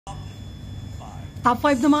Top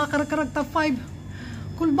 5 na mga karag-karag, top 5.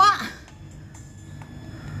 Kulba.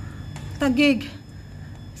 Taguig.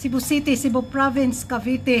 Cebu City, Cebu Province,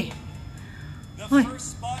 Cavite. The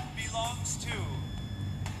first spot belongs to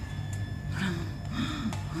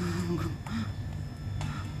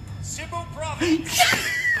Cebu Province.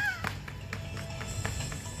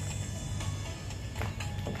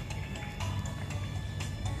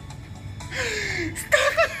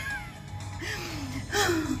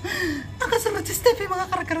 Nakasunod si Steffi mga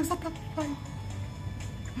karag-karag sa top 5.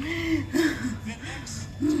 The next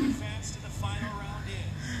to advance to the final round is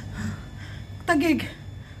Taguig.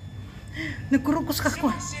 Nagkurukos ka ko.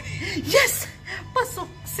 Cebu City. Yes! Pasok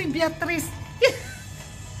si Beatrice. Yes!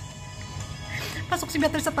 Pasok si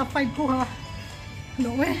Beatrice sa top 5 ko ha.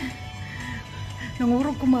 Ano eh?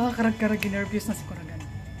 Nangurog ko mga karag-karag. Nervous na si Kuragan.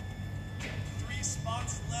 3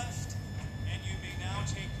 spots left, and you may now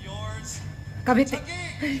take yours. Cavite.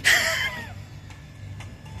 Taguig.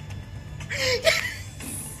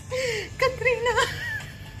 Katrina.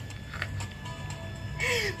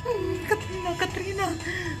 Katrina.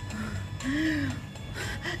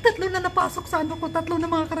 Tatlo na napasok sa ano ko. Tatlo na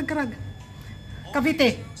mga karag-karag.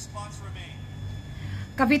 Cavite. 2 spots remain.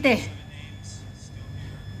 Cavite. 7 names still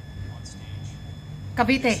here on stage.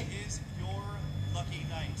 Cavite. This is your lucky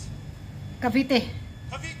night. Cavite.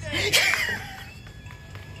 Cavite.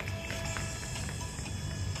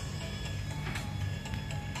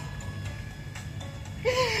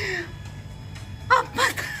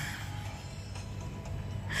 Apat!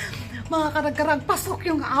 Mga karag-karag, pasok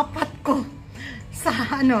yung apat ko sa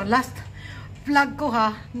ano, last vlog ko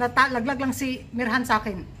ha. Laglag lang si Mirhan sa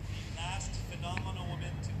akin. Last phenomenal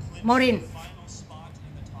woman to clinch Maureen. the final spot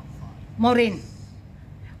in the top 5.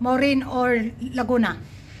 Maureen or Laguna.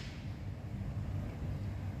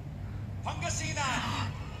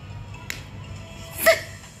 Pangasinan.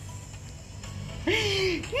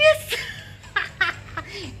 Yes!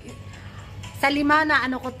 Sa 5 na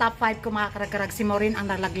ano ko top 5 ko mga karag-karag, si Maureen ang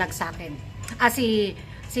nalaglag sa akin.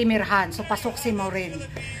 Si Mirhan. So pasok si Maureen.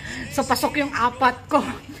 So pasok yung apat ko.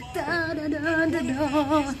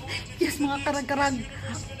 Yes mga karag-karag.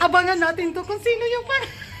 Abangan natin to kung sino yung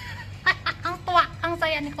ang tuwa, ang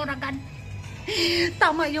saya ni Kuragan.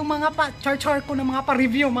 Tama yung mga char-char ko na mga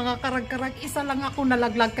pa-review mga karag-karag. Isa lang ako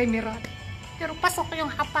nalaglag kay Mirhan. Pero pasok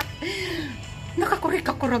yung apat. Nakakurik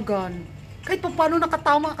ka Kuragan. Kahit pa paano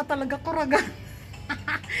nakatama ka talaga Kuragan.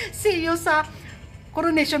 See you sa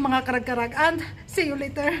coronation mga karag-karag. And see you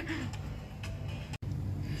later.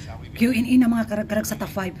 Q&A na mga karag-karag sa top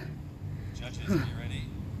 5. Judges, are you ready?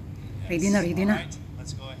 Ready na, ready na. Alright,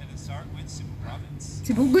 let's go ahead and start with Cebu Province.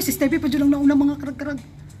 Si Bugoy, si Steffi pa dyan lang nauna mga karag-karag.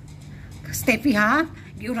 Steffi ha,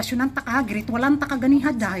 giorasyonan ta ka, giritualan ta ka ganiha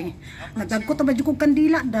dahi. Nagdagko ta ba dyan kong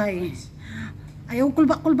kandila dahi. Ayaw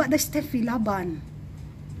kulba-kulba dahi Steffi, laban.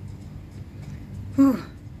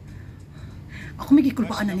 Ako may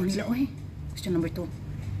gikulbaan na nila, oy. Question number 2.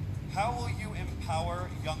 How will you empower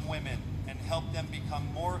young women and help them become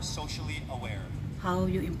more socially aware? How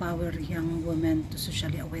you empower young women to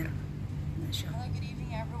socially aware. Ano siya? Hello, good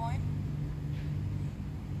evening, everyone.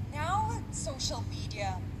 Now, social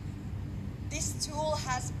media, this tool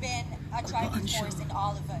has been a driving force in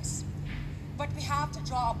all of us. But we have to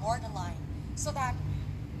draw a borderline so that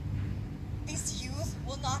this youth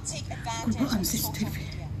will not take advantage of social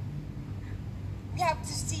media. We have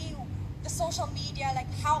to see the social media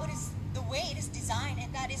like how it is, the way it is designed,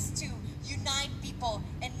 and that is to unite people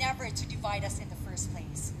and never to divide us in the first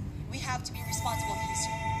place. We have to be responsible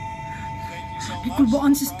users. Thank you so much.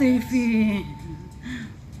 Ikulbaan si Steffi.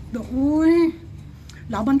 Uy.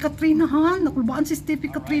 Laban Katrina ha. Nakulbaan si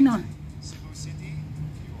Steffi Katrina. Cebu City,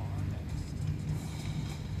 you are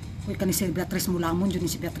next. Uy, kani si Beatrice Mulamon. Yun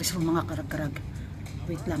si Beatrice rin mga karag-karag.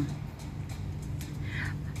 Wait lang.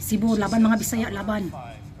 Cebu, laban mga Bisaya, laban. 5,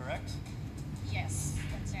 correct? Yes,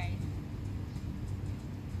 that's right.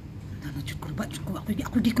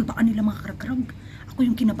 Ako di kulbaan nila mga karag-karag. Ako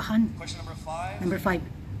yung kinabahan. Question number 5. Number 5.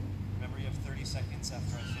 Remember, you have 30 seconds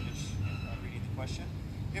after I finish reading the question.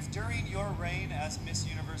 If during your reign as Miss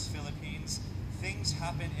Universe Philippines, things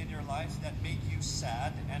happen in your life that make you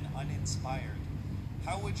sad and uninspired,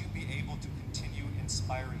 how would you be able to continue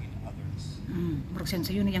inspiring others? Maragsan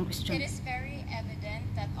sa'yo na yung question. It is very evident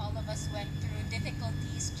that all of us went through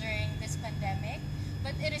difficulties during this pandemic,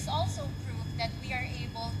 but it is also proof that we are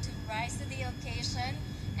able to rise to the occasion,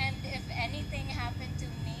 and if anything happened to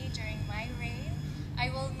me during my reign,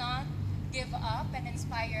 I will not give up and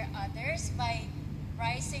inspire others by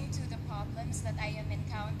rising to the problems that I am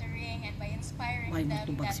encountering and by inspiring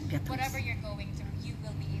them that whatever you're going through, you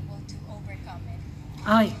will be able to overcome it.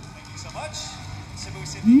 Ay, Thank you so much. Cebu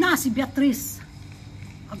City. na si Beatrice.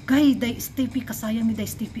 Agay, Day Stevie, kasayang ni Day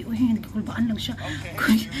Stevie. Uy, nagkakulbaan lang siya.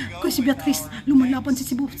 Okay, here we go Kuy si with Beatrice, our lumalaban si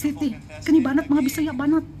next Cebu beautiful City. contestant. Kani banat mga Bisaya,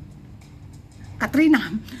 banat.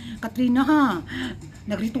 Katrina ha.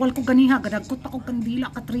 Nagritual ko ganiha, gadagkot ako kandila,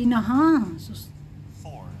 Katrina ha. Sus.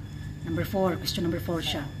 4. Number 4, question number 4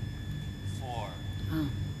 siya. 4. Ah.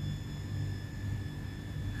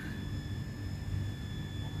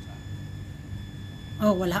 Overtime.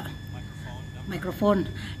 Oh, wala. Microphone number. Microphone.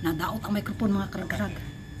 Nadaot ang microphone mga karag-karag.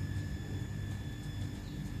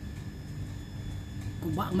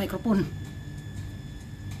 Kuba ang microphone. You're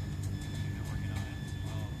working on it.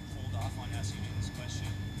 Hold off on asking you this question.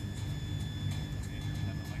 Okay, here we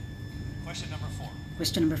have the mic. Question number 4.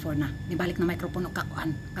 Question number 4 na. Nibalik na microphone o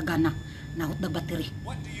kakuan, kagana. Nahot na battery.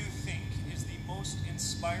 What do you think is the most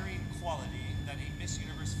inspiring quality that a Miss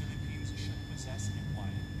Universe Philippines should possess and why?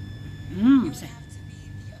 It would Say. have to be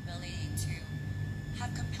the ability to have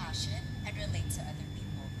compassion and relate to other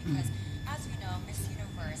people. Because as we know, Miss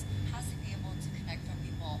Universe has to be able to connect from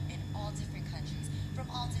people in all different countries, from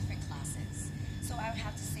all different classes. So I would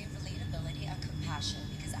have to say relatability and compassion.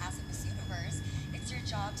 Because as a Miss Universe, it's your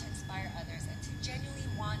job to inspire others and to genuinely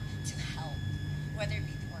want to help, whether it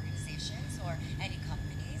be the organizations or any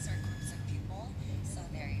companies or groups of people. So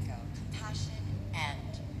there you go. Compassion and,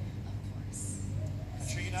 of course,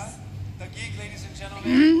 Katrina, the gig, ladies and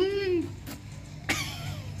gentlemen.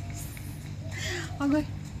 Okay.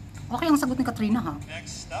 Okay ang sagot ni Katrina ha.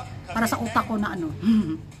 Next up, Para sa Cavite. utak ko na ano.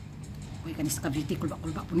 Uy, kanis Cavite,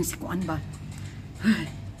 kulba-kulba po ni si Kuan ba?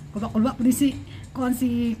 Kulba-kulba po ni si Kuan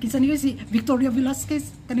si kinsa niyo si Victoria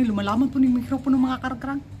Velasquez. Kani lumalaman po ni mikropono mga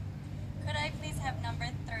karag-karag. Could I please have number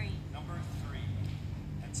 3? Number 3.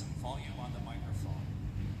 And some volume on the microphone.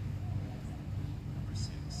 Number 6.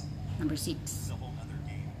 Number This 6. is a whole other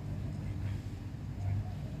game.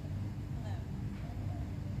 Hello.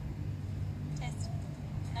 Test.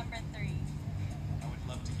 Number 3. I would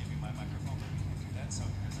love to give you my microphone, but we can do that. So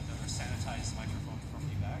here's another sanitized microphone from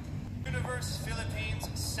me back. Universe Philippines'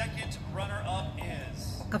 second runner-up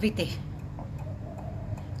is Cavite.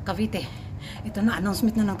 Cavite. Ito na,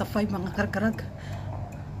 announcement na ng top 5 mga karag-karag.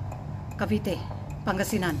 Cavite.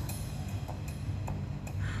 Pangasinan.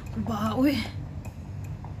 Kulba, uy.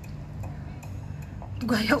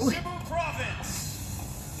 Tugaya, uy. Cebu Province.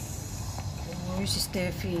 Uy, si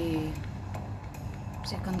Steffi.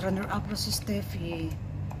 Second runner-up na si Steffi.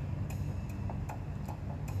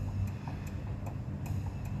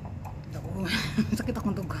 Uy, sakit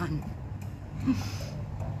akong dugan.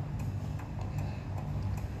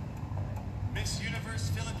 Miss Universe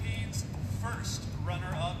Philippines' first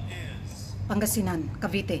runner-up is Pangasinan,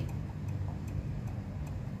 Cavite.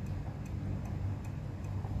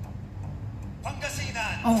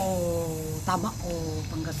 Pangasinan. Oh, tama ko.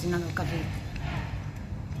 Pangasinan o Cavite.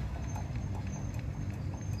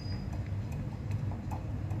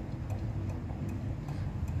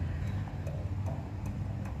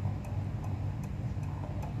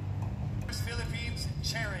 Universe Philippines'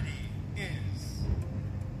 charity is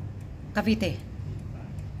Cavite.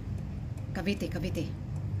 Cavite, Cavite.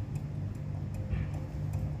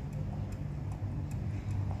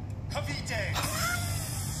 Cavite.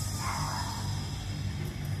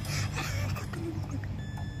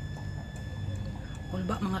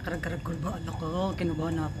 Kulba, mga karag-karag kulba. Ala ko,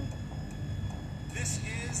 kinubahan na ako. This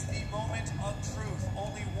is the moment of truth.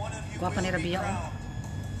 Only one of you Guwapa ni will be Rabia, oh. crowned.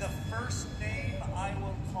 The first name I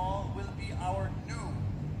will call will be our new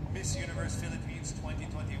Miss Universe Philippines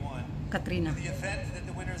 2021. Katrina. In the event that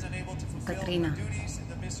the winner is unable to fulfill Katrina. her duties,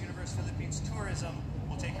 the Miss Universe Philippines tourism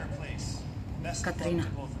will take her place. Best Katrina.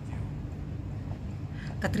 of luck to both of you.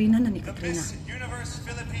 Katrina na ni The Katrina. Miss Universe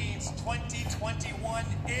Philippines 2021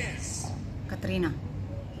 is Katrina.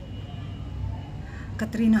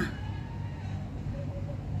 Katrina.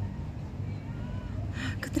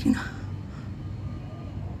 Katrina.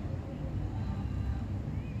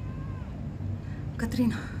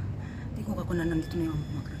 Katrina. Di ko kakunan nandito na yung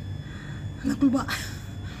mga. Nakulba.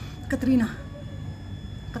 Katrina.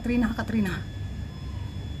 Katrina, Katrina.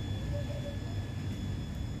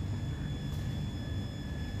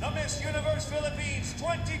 the Miss Universe Philippines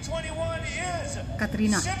 2021 is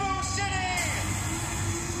Katrina. Cebu City.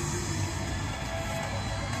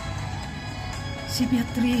 Si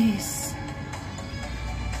Beatrice.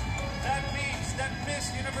 That means that Miss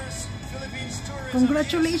Universe Philippines tourism.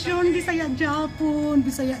 Congratulations, is Bisaya Japon.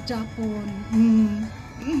 Bisaya Japon.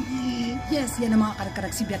 Yes, yan ang mga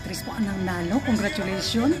karag-karag. Si Beatrice po ang nanalo.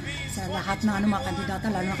 Congratulations sa lahat ng mga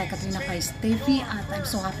kandidata, lalo na kay Katrina, kay Steffi. At I'm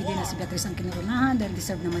so happy din na si Beatrice ang kinurunahan dahil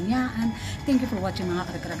deserve naman niya. And thank you for watching mga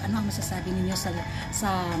karag-karag. Ano ang masasabi ninyo sa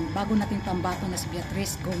bago nating pambato na si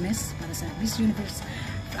Beatrice Gomez para sa Miss Universe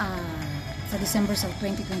sa December sa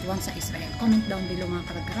 2021 sa Israel. Comment down below mga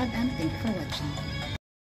karag-karag, and thank you for watching.